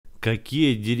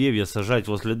Какие деревья сажать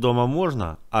возле дома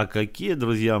можно, а какие,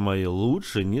 друзья мои,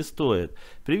 лучше не стоит.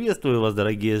 Приветствую вас,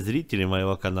 дорогие зрители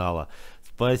моего канала.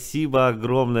 Спасибо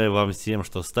огромное вам всем,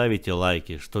 что ставите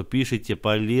лайки, что пишете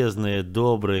полезные,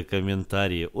 добрые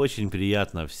комментарии. Очень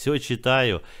приятно, все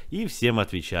читаю и всем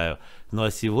отвечаю. Ну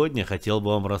а сегодня хотел бы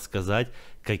вам рассказать,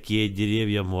 какие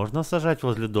деревья можно сажать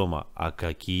возле дома, а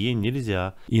какие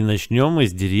нельзя. И начнем мы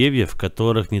с деревьев,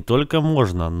 которых не только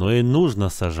можно, но и нужно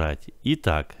сажать.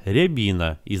 Итак,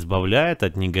 рябина избавляет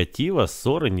от негатива,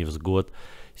 ссор и невзгод.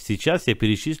 Сейчас я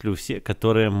перечислю все,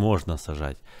 которые можно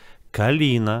сажать.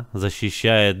 Калина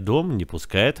защищает дом, не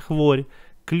пускает хворь.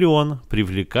 Клен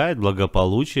привлекает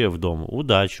благополучие в дом,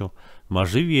 удачу.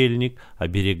 Можжевельник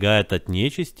оберегает от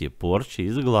нечисти, порчи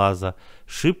из глаза.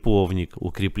 Шиповник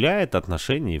укрепляет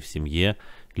отношения в семье.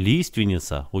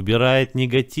 Лиственница убирает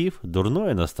негатив,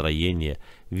 дурное настроение.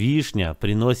 Вишня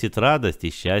приносит радость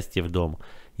и счастье в дом.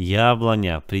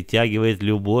 Яблоня притягивает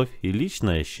любовь и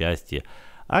личное счастье.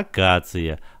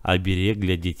 Акация оберег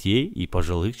для детей и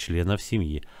пожилых членов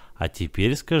семьи. А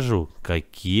теперь скажу,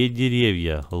 какие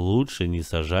деревья лучше не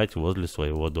сажать возле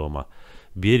своего дома.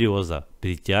 Береза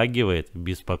притягивает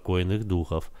беспокойных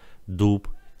духов. Дуб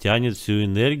тянет всю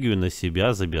энергию на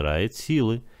себя, забирает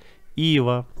силы.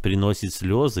 Ива приносит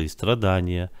слезы и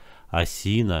страдания.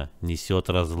 Осина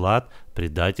несет разлад,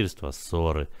 предательство,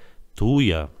 ссоры.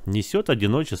 Туя несет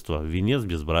одиночество, венец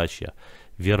безбрачия.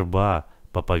 Верба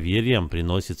по поверьям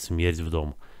приносит смерть в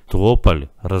дом. Тополь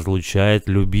разлучает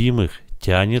любимых,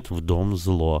 тянет в дом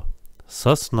зло.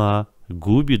 Сосна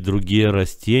губит другие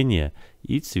растения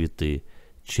и цветы.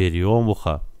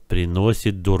 Черемуха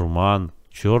приносит дурман,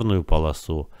 черную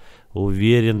полосу.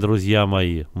 Уверен, друзья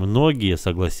мои, многие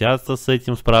согласятся с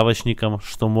этим справочником,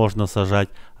 что можно сажать,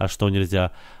 а что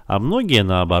нельзя, а многие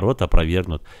наоборот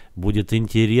опровергнут. Будет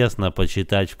интересно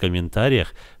почитать в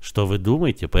комментариях, что вы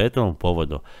думаете по этому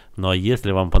поводу. Ну а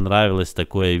если вам понравилось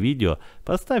такое видео,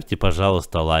 поставьте,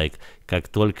 пожалуйста, лайк. Как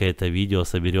только это видео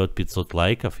соберет 500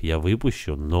 лайков, я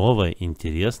выпущу новое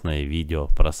интересное видео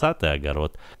про сад и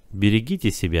огород.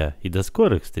 Берегите себя и до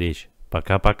скорых встреч.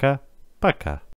 Пока-пока. Пока.